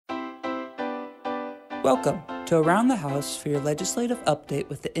Welcome to Around the House for your legislative update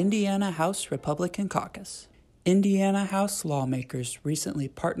with the Indiana House Republican Caucus. Indiana House lawmakers recently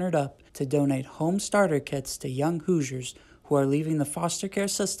partnered up to donate home starter kits to young Hoosiers who are leaving the foster care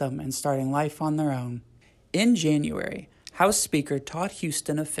system and starting life on their own. In January, House Speaker Todd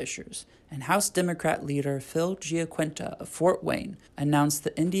Houston of Fishers and House Democrat leader Phil Giaquinta of Fort Wayne announced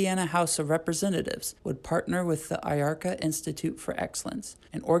the Indiana House of Representatives would partner with the IARCA Institute for Excellence,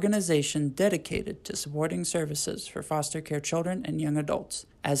 an organization dedicated to supporting services for foster care children and young adults.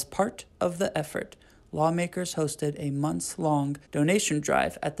 As part of the effort, lawmakers hosted a months-long donation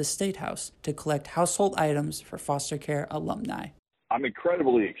drive at the State House to collect household items for foster care alumni. I'm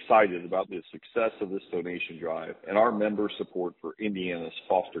incredibly excited about the success of this donation drive and our member support for Indiana's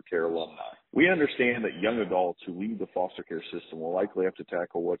foster care alumni. We understand that young adults who leave the foster care system will likely have to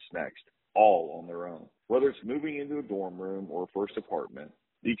tackle what's next, all on their own. Whether it's moving into a dorm room or a first apartment,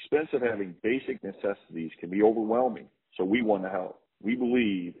 the expense of having basic necessities can be overwhelming, so we want to help. We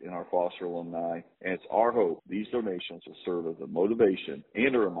believe in our foster alumni, and it's our hope these donations will serve as a motivation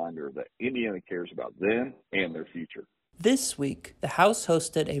and a reminder that Indiana cares about them and their future. This week, the House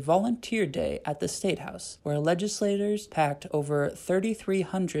hosted a volunteer day at the State House, where legislators packed over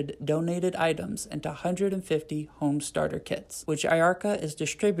 3,300 donated items into 150 home starter kits, which IARCA is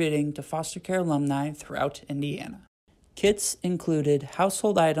distributing to foster care alumni throughout Indiana. Kits included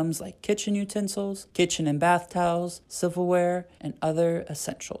household items like kitchen utensils, kitchen and bath towels, silverware, and other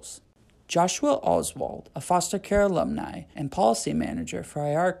essentials. Joshua Oswald, a foster care alumni and policy manager for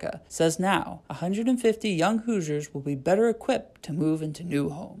IARCA, says now 150 young Hoosiers will be better equipped to move into new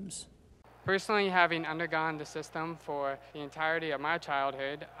homes. Personally, having undergone the system for the entirety of my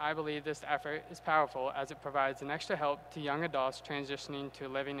childhood, I believe this effort is powerful as it provides an extra help to young adults transitioning to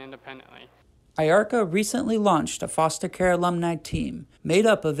living independently. IARCA recently launched a foster care alumni team made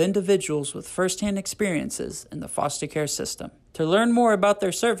up of individuals with firsthand experiences in the foster care system. To learn more about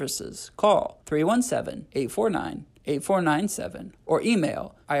their services, call 317-849-8497 or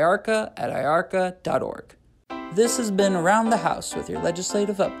email iarca@iarca.org. This has been Around the House with your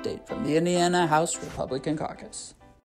legislative update from the Indiana House Republican Caucus.